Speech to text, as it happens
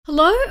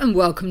Hello and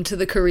welcome to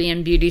the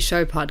Korean Beauty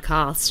Show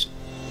podcast.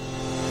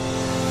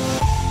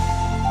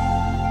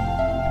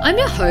 I'm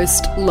your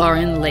host,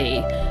 Lauren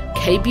Lee,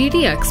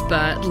 K-beauty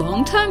expert,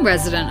 long-term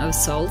resident of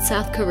Seoul,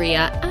 South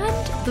Korea,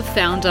 and the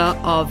founder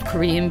of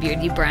Korean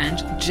beauty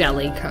brand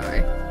Jelly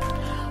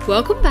Co.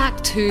 Welcome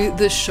back to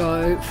the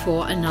show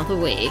for another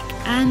week,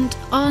 and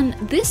on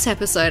this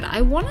episode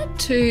I wanted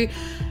to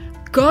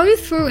go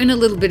through in a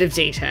little bit of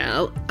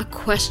detail a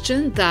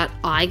question that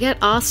I get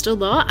asked a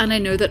lot, and I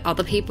know that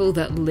other people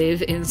that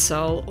live in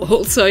Seoul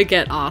also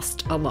get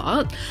asked a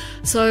lot.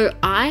 So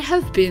I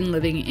have been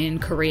living in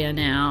Korea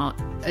now,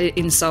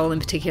 in Seoul in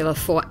particular,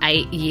 for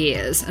 8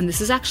 years, and this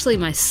is actually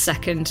my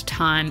second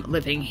time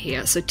living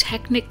here. So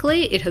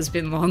technically it has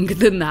been longer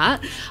than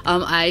that.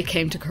 I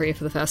came to Korea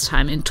for the first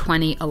time in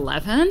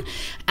 2011,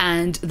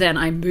 and then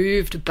I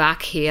moved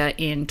back here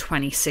in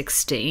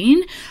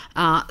 2016.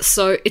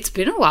 So it's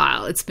been a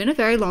while. It's been a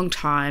very long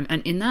time,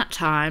 and in that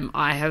time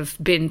I have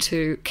been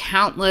to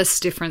countless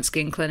different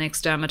skin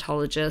clinics,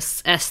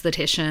 dermatologists,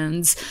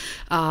 estheticians,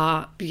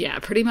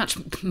 pretty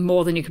much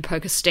more than you could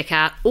poke a stick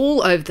at,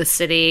 all over the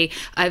city.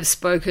 I've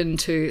spoken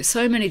to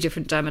so many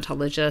different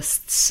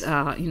dermatologists,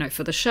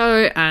 for the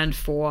show and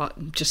for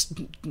just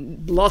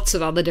lots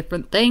of other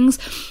different things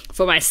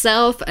for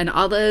myself and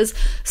others.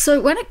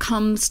 So when it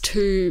comes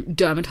to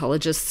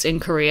dermatologists in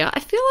Korea, I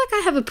feel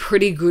like I have a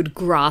pretty good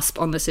grasp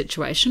on the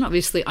situation.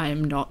 Obviously, I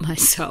am not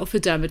myself a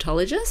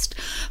dermatologist,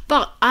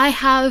 but I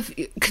have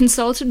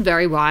consulted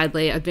very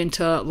widely. I've been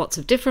to lots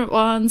of different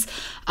ones,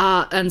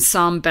 and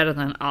some better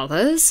than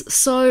others.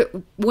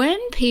 So when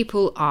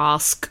people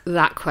ask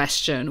that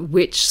question,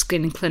 which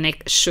skin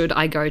clinic should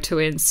I go to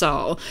in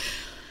Seoul,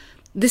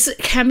 this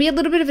can be a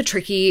little bit of a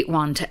tricky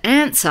one to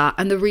answer,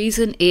 and the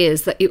reason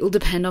is that it will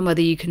depend on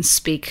whether you can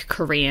speak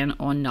Korean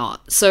or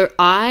not. So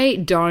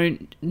I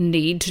don't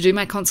need to do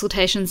my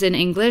consultations in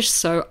English,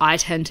 so I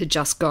tend to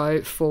just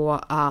go for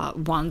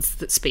ones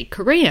that speak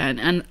Korean,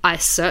 and I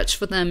search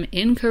for them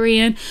in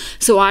Korean,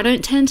 so I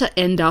don't tend to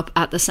end up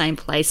at the same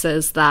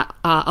places that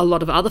a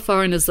lot of other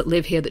foreigners that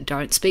live here that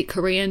don't speak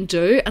Korean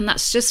do, and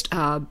that's just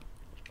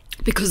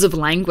because of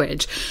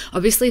language.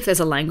 Obviously, if there's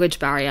a language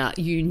barrier,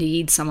 you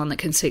need someone that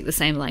can speak the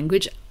same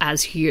language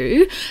as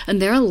you.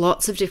 And there are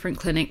lots of different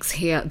clinics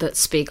here that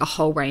speak a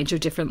whole range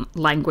of different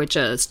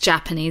languages: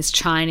 Japanese,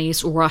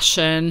 Chinese,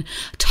 Russian,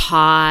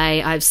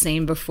 Thai. I've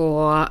seen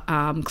before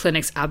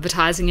clinics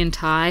advertising in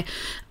Thai.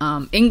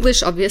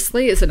 English,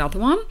 obviously, is another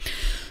one.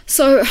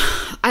 So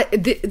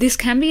this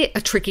can be a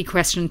tricky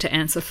question to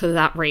answer for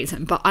that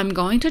reason, but I'm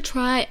going to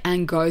try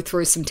and go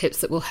through some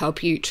tips that will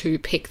help you to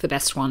pick the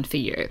best one for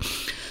you.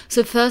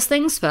 So first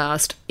things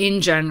first,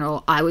 in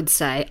general, I would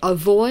say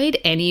avoid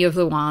any of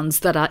the ones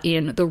that are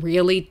in the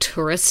really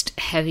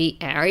tourist-heavy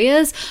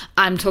areas.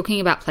 I'm talking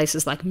about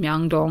places like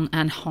Myeongdong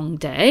and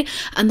Hongdae,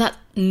 and that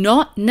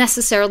not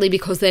necessarily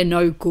because they're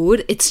no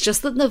good, it's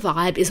just that the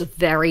vibe is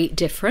very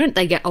different.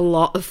 They get a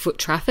lot of foot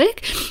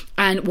traffic,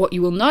 and what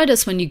you will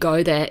notice when you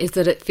go there is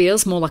that it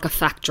feels more like a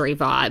factory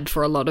vibe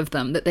for a lot of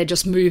them, that they're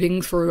just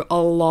moving through a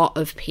lot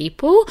of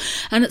people.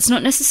 And it's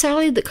not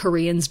necessarily that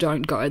Koreans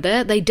don't go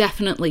there, they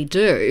definitely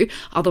do.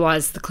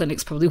 Otherwise, the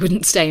clinics probably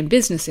wouldn't stay in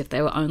business if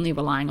they were only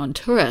relying on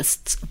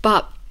tourists.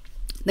 But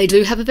they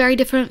do have a very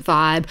different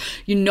vibe.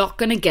 You're not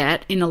going to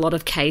get, in a lot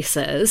of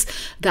cases,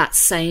 that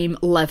same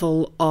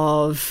level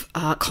of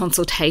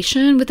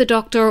consultation with the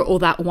doctor or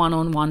that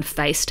one-on-one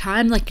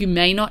FaceTime. Like, you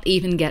may not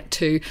even get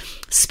to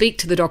speak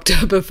to the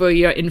doctor before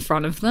you're in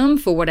front of them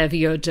for whatever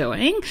you're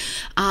doing.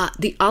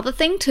 The other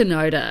thing to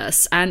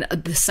notice, and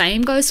the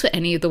same goes for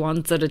any of the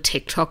ones that are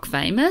TikTok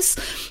famous,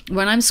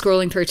 when I'm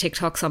scrolling through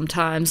TikTok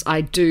sometimes,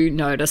 I do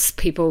notice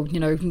people,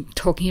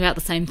 talking about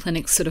the same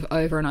clinics sort of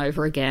over and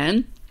over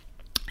again.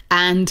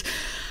 And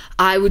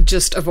I would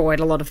just avoid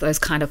a lot of those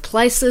kind of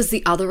places.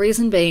 The other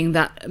reason being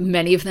that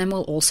many of them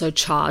will also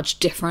charge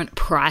different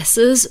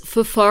prices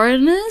for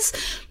foreigners.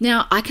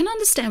 Now, I can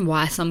understand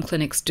why some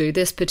clinics do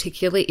this,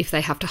 particularly if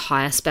they have to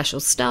hire special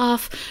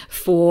staff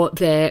for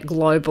their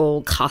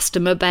global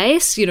customer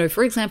base.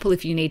 For example,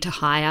 if you need to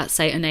hire,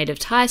 say, a native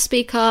Thai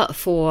speaker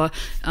for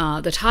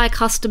the Thai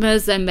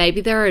customers, then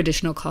maybe there are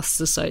additional costs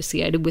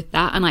associated with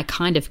that, and I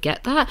kind of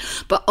get that.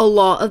 But a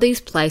lot of these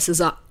places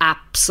are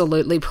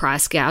absolutely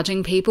price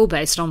gouging people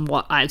based on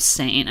what I've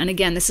seen. And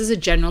again, this is a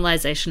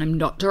generalization. I'm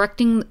not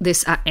directing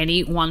this at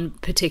any one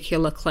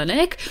particular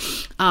clinic.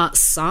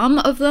 Some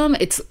of them,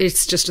 it's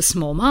just a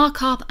small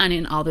markup, and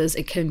in others,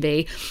 it can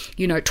be,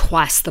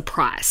 twice the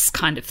price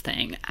kind of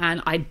thing.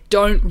 And I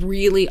don't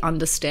really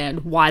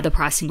understand why the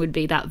pricing would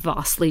be that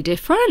vastly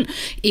different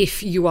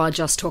if you are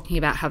just talking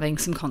about having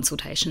some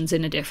consultations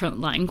in a different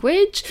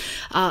language.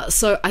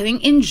 So I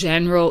think in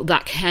general,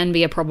 that can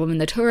be a problem in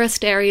the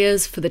tourist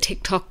areas for the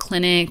TikTok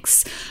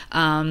clinics.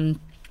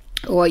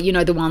 or,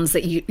 the ones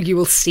that you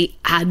will see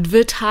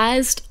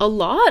advertised a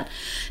lot.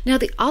 Now,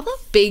 the other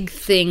big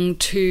thing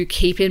to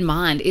keep in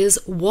mind is,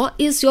 what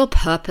is your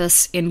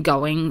purpose in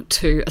going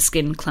to a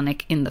skin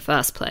clinic in the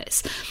first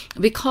place?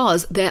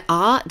 Because there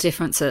are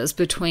differences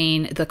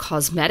between the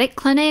cosmetic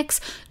clinics,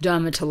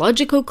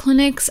 dermatological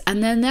clinics,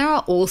 and then there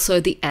are also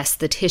the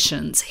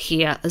estheticians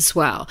here as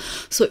well.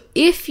 So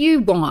if you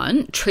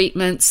want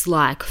treatments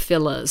like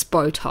fillers,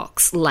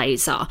 Botox,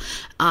 laser,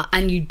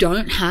 and you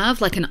don't have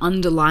like an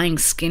underlying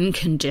skin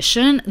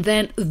condition,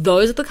 then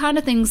those are the kind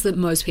of things that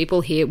most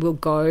people here will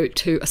go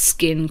to a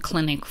skin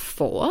clinic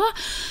for.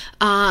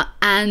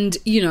 And,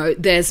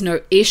 there's no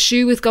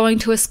issue with going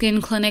to a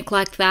skin clinic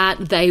like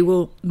that. They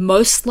will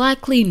most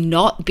likely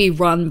not be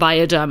run by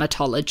a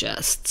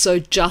dermatologist. So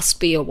just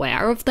be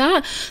aware of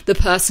that. The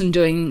person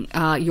doing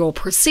your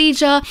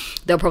procedure,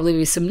 there'll probably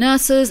be some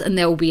nurses and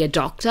there will be a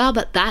doctor,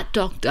 but that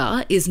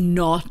doctor is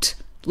not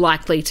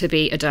likely to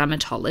be a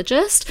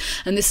dermatologist.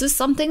 And this is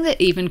something that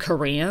even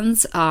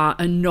Koreans are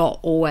not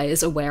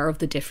always aware of,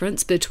 the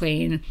difference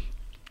between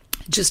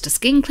just a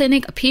skin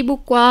clinic, a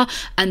pibukwa,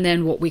 and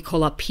then what we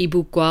call a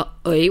pibukwa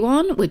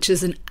의원, which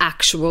is an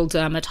actual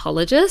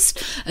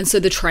dermatologist. And so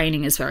the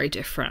training is very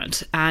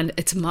different, and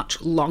it's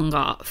much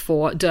longer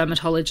for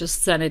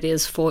dermatologists than it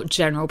is for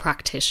general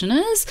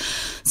practitioners.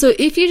 So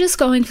if you're just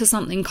going for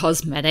something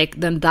cosmetic,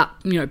 then that,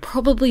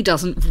 probably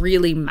doesn't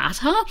really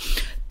matter.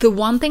 The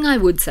one thing I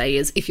would say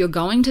is, if you're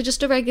going to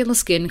just a regular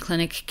skin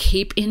clinic,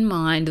 keep in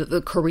mind that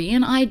the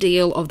Korean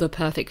ideal of the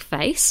perfect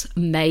face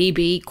may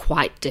be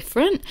quite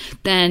different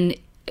than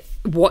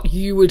what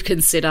you would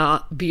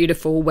consider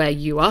beautiful where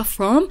you are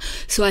from.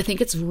 So I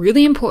think it's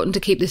really important to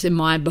keep this in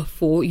mind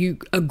before you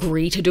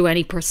agree to do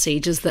any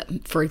procedures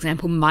that, for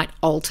example, might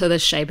alter the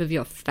shape of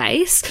your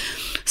face.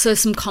 So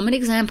some common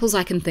examples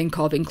I can think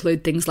of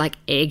include things like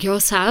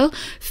애교살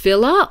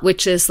filler,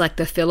 which is like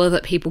the filler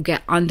that people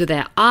get under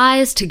their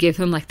eyes to give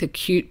them like the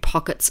cute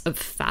pockets of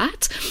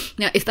fat.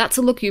 Now, if that's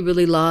a look you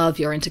really love,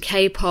 you're into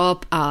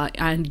K-pop,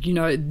 and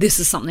this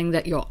is something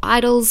that your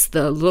idols,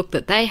 the look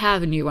that they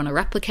have, and you want to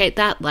replicate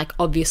that, like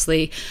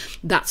obviously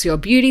that's your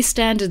beauty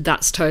standard,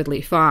 that's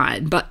totally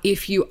fine. But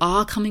if you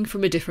are coming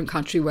from a different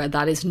country where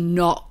that is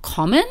not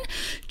common,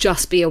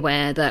 just be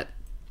aware that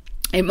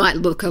it might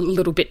look a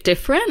little bit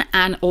different.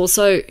 And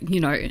also,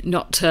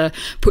 not to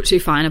put too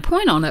fine a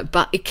point on it,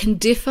 but it can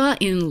differ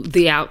in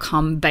the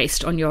outcome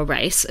based on your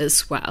race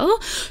as well.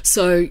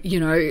 So,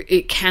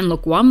 it can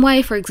look one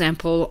way, for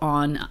example,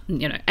 on,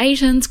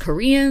 Asians,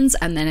 Koreans,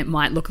 and then it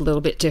might look a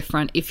little bit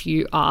different if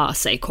you are,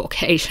 say,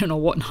 Caucasian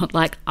or whatnot,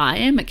 like I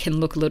am. It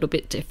can look a little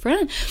bit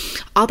different.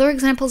 Other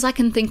examples I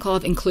can think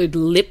of include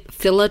lip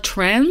filler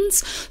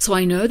trends. So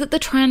I know that the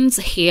trends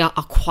here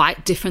are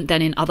quite different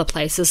than in other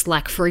places,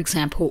 like, for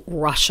example,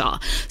 Russia.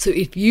 So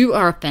if you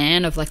are a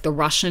fan of like the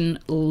Russian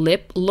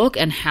lip look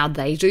and how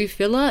they do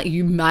filler,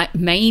 you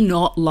may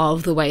not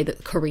love the way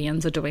that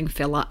Koreans are doing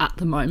filler at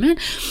the moment.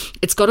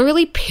 It's got a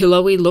really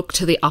pillowy look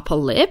to the upper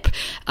lip,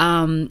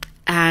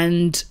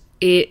 and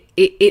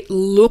it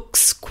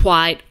looks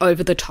quite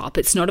over the top.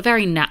 It's not a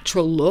very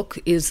natural look,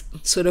 is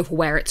sort of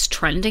where it's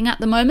trending at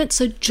the moment.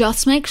 So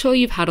just make sure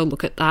you've had a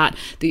look at that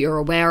you're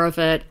aware of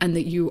it, and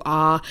that you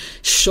are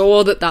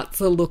sure that that's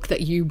the look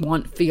that you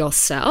want for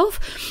yourself.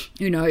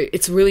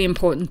 It's really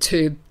important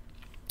to,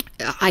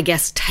 I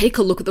guess, take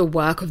a look at the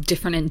work of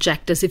different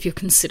injectors if you're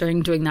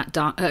considering doing that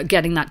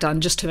getting that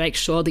done, just to make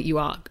sure that you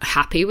are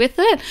happy with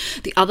it.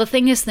 The other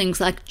thing is things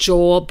like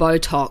jaw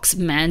Botox,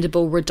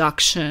 mandible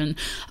reduction,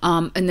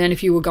 and then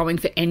if you were going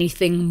for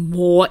anything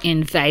more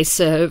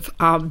invasive,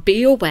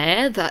 be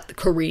aware that the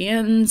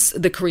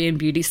Korean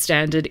beauty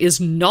standard is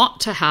not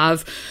to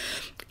have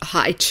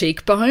high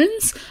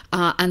cheekbones,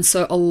 and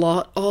so a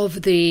lot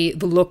of the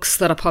looks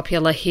that are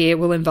popular here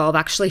will involve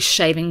actually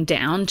shaving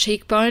down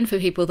cheekbone for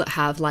people that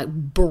have like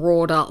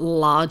broader,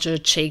 larger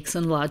cheeks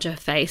and larger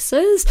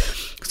faces.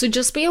 So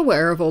just be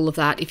aware of all of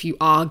that if you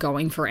are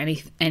going for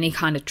any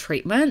kind of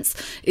treatments,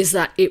 is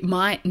that it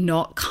might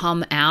not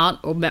come out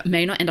or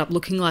may not end up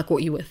looking like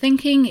what you were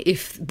thinking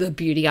if the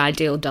beauty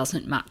ideal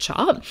doesn't match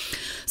up.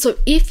 So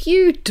if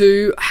you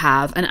do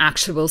have an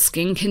actual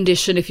skin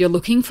condition, if you're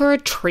looking for a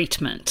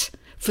treatment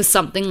for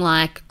something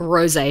like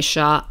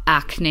rosacea,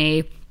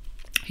 acne,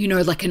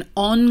 like an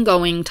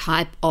ongoing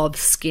type of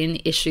skin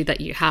issue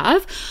that you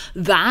have,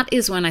 that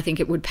is when I think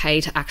it would pay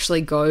to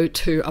actually go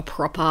to a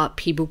proper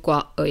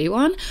pibukwa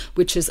의원,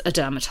 which is a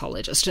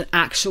dermatologist, an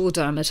actual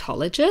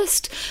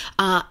dermatologist.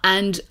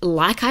 And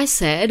like I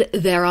said,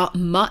 there are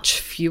much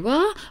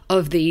fewer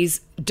of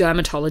these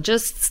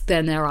dermatologists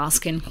than there are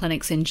skin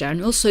clinics in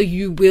general, so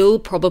you will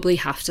probably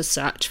have to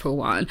search for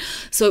one.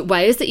 So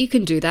ways that you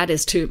can do that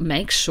is to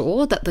make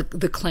sure that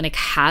the clinic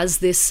has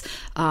this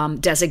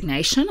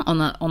designation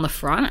on the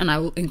front, and I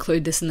will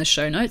include this in the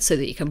show notes so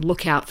that you can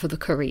look out for the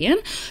Korean.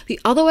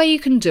 The other way you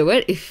can do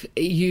it,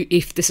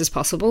 if this is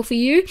possible for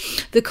you,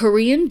 the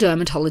Korean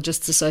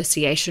Dermatologists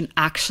Association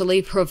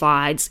actually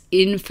provides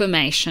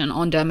information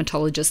on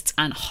dermatologists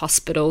and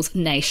hospitals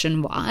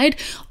nationwide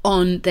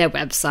on their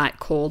website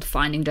called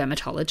Find finding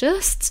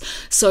dermatologists.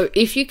 So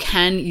if you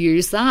can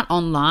use that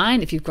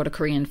online, if you've got a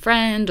Korean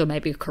friend or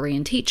maybe a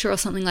Korean teacher or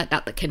something like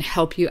that can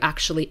help you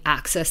actually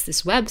access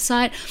this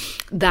website,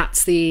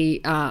 that's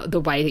the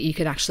way that you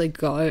can actually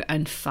go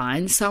and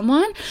find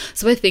someone.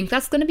 So I think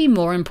that's going to be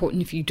more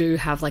important if you do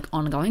have like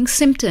ongoing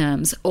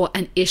symptoms or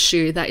an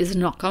issue that is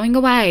not going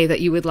away that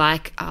you would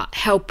like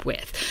help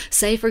with.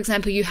 Say, for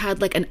example, you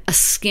had like a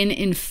skin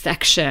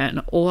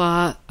infection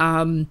or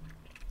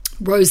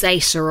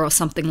rosacea or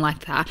something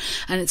like that,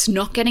 and it's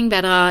not getting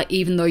better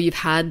even though you've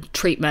had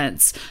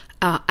treatments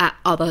at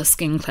other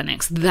skin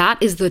clinics.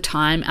 That is the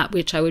time at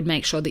which I would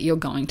make sure that you're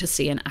going to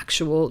see an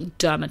actual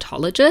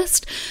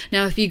dermatologist.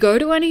 Now, if you go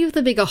to any of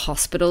the bigger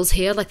hospitals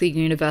here, like the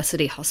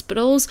university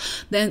hospitals,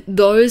 then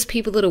those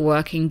people that are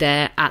working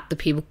there at the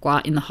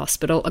Pibukwa in the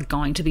hospital are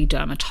going to be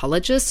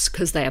dermatologists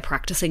because they are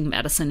practicing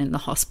medicine in the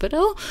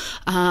hospital.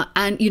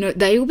 And, you know,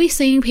 they will be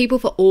seeing people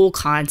for all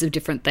kinds of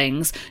different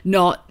things,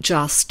 not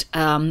just,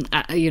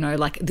 you know,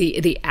 like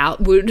the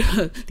outward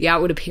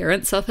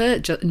appearance of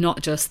it,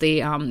 not just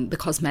the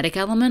cosmetic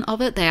element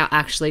of it. They are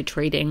actually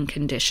treating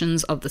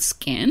conditions of the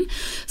skin.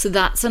 So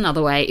that's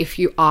another way. If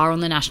you are on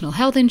the national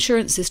health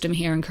insurance system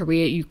here in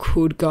Korea, you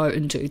could go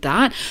and do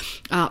that.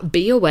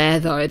 Be aware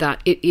though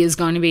that it is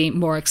going to be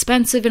more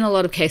expensive in a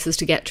lot of cases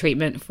to get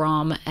treatment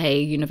from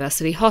a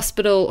university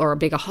hospital or a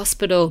bigger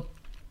hospital.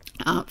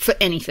 For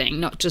anything,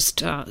 not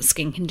just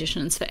skin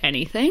conditions, for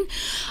anything.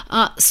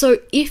 So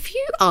if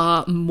you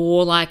are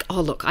more like, oh,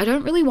 look, I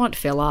don't really want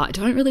filler, I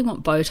don't really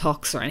want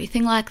Botox or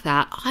anything like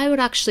that, I would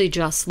actually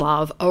just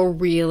love a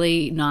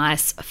really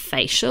nice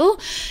facial.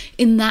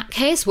 In that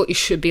case, what you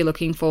should be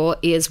looking for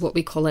is what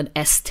we call an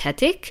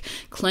aesthetic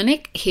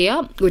clinic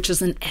here, which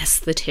is an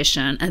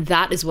esthetician, and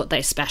that is what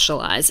they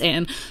specialize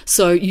in.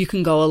 So you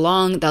can go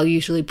along, they'll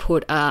usually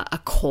put a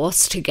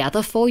course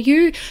together for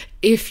you.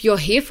 If you're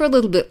here for a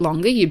little bit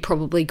longer, you'd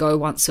probably go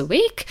once a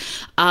week.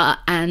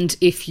 And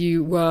if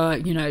you were,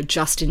 you know,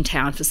 just in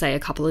town for, say, a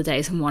couple of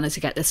days and wanted to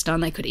get this done,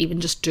 they could even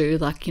just do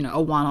like, you know,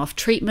 a one-off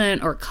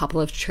treatment or a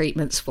couple of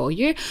treatments for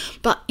you.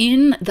 But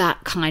in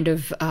that kind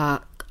of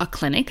a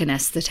clinic, an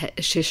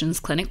esthetician's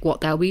clinic,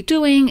 what they'll be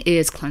doing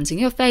is cleansing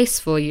your face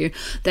for you.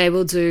 They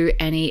will do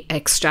any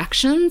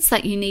extractions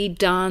that you need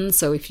done.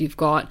 So if you've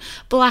got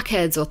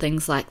blackheads or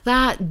things like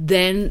that,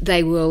 then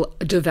they will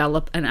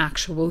develop an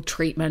actual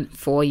treatment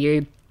for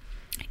you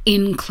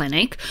in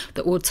clinic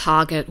that will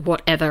target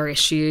whatever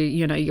issue,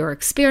 you know, you're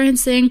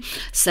experiencing.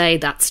 Say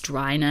that's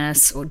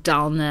dryness or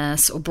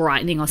dullness or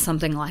brightening or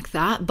something like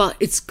that, but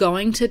it's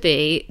going to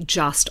be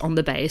just on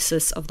the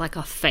basis of like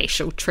a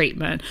facial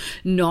treatment,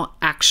 not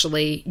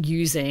actually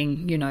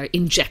using, you know,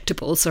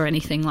 injectables or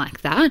anything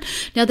like that.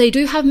 Now, they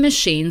do have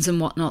machines and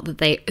whatnot that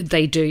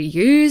they do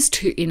use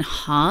to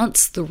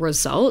enhance the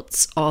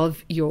results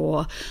of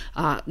your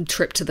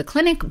trip to the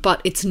clinic,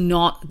 but it's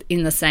not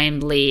in the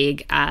same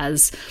league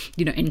as,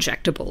 you know,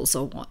 injectables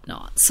or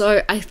whatnot.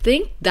 So I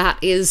think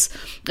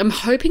I'm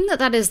hoping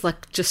that is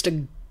like just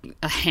a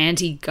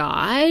handy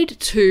guide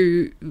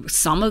to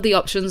some of the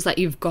options that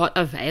you've got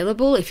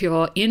available if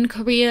you're in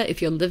Korea,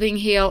 if you're living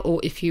here, or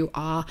if you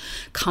are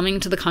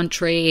coming to the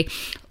country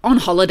on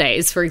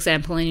holidays, for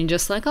example, and you're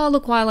just like, oh,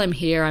 look, while I'm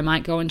here, I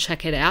might go and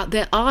check it out.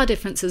 There are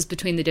differences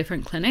between the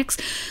different clinics.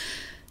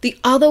 The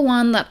other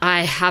one that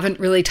I haven't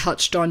really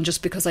touched on,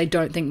 just because I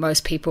don't think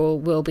most people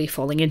will be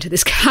falling into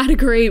this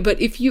category, but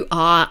if you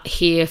are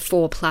here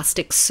for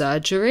plastic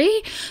surgery,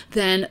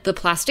 then the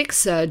plastic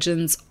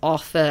surgeon's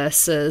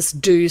offices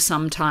do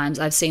sometimes,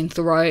 I've seen,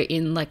 throw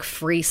in like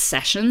free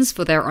sessions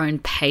for their own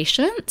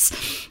patients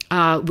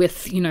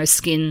with, you know,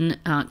 skin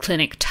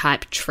clinic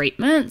type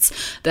treatments.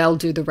 They'll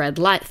do the red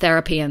light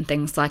therapy and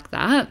things like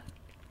that.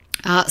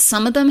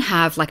 Some of them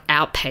have like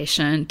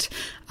outpatient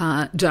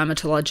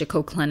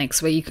dermatological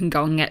clinics where you can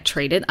go and get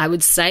treated. I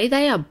would say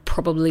they are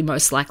probably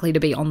most likely to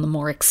be on the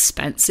more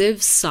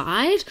expensive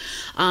side.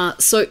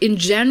 So in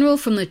general,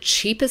 from the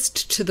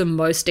cheapest to the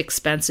most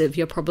expensive,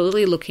 you're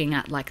probably looking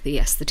at like the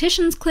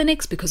esthetician's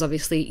clinics, because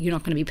obviously you're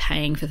not going to be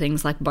paying for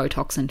things like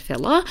Botox and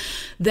filler.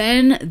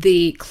 Then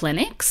the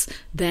clinics,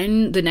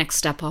 then the next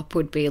step up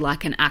would be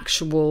like an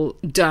actual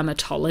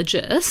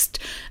dermatologist.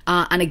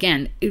 And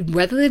again,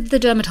 whether the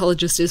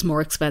dermatologist is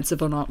more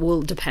expensive or not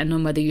will depend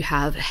on whether you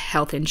have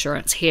health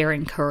insurance here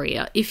in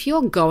Korea. If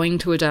you're going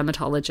to a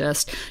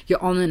dermatologist,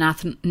 you're on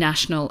the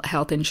national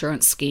health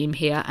insurance scheme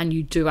here, and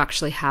you do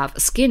actually have a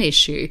skin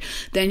issue,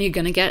 then you're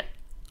going to get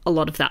a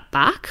lot of that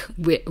back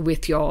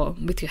with your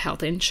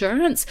health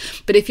insurance.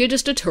 But if you're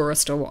just a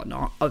tourist or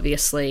whatnot,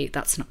 obviously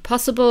that's not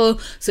possible,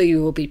 so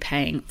you will be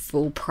paying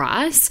full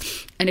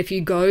price. And if you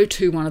go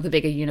to one of the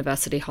bigger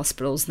university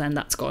hospitals, then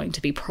that's going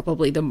to be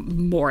probably the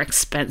more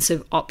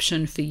expensive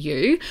option for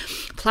you.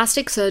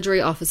 Plastic surgery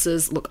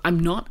offices, look,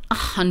 I'm not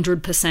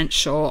 100%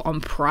 sure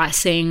on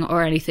pricing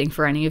or anything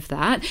for any of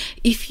that.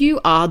 If you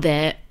are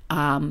their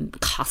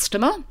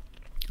customer,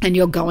 and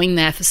you're going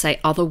there for, say,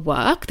 other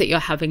work that you're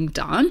having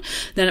done,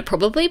 then it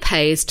probably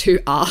pays to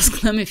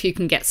ask them if you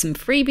can get some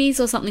freebies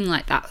or something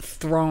like that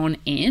thrown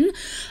in.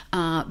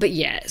 But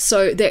yeah,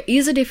 so there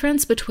is a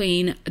difference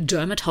between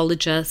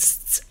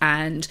dermatologists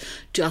and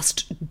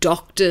just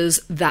doctors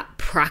that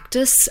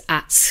practice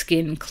at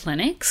skin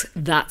clinics.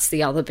 That's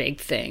the other big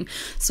thing.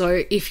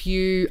 So if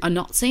you are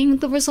not seeing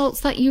the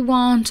results that you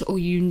want, or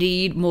you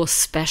need more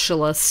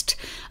specialist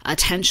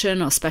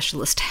attention or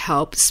specialist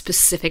help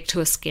specific to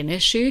a skin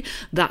issue,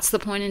 that's the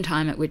point in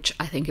time at which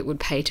I think it would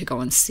pay to go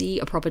and see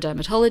a proper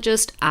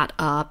dermatologist at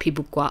a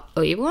피부과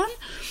의원.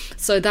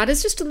 So that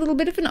is just a little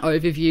bit of an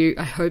overview.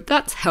 I hope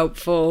that's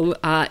helpful.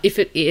 If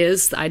it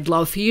is, I'd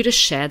love for you to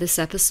share this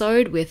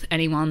episode with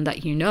anyone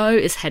that you know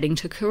is heading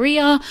to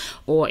Korea,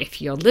 or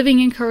if you're living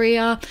in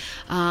Korea.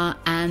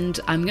 And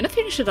I'm going to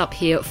finish it up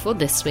here for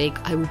this week.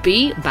 I will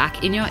be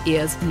back in your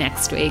ears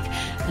next week.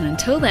 And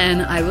until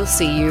then, I will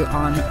see you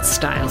on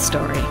Style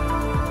Story.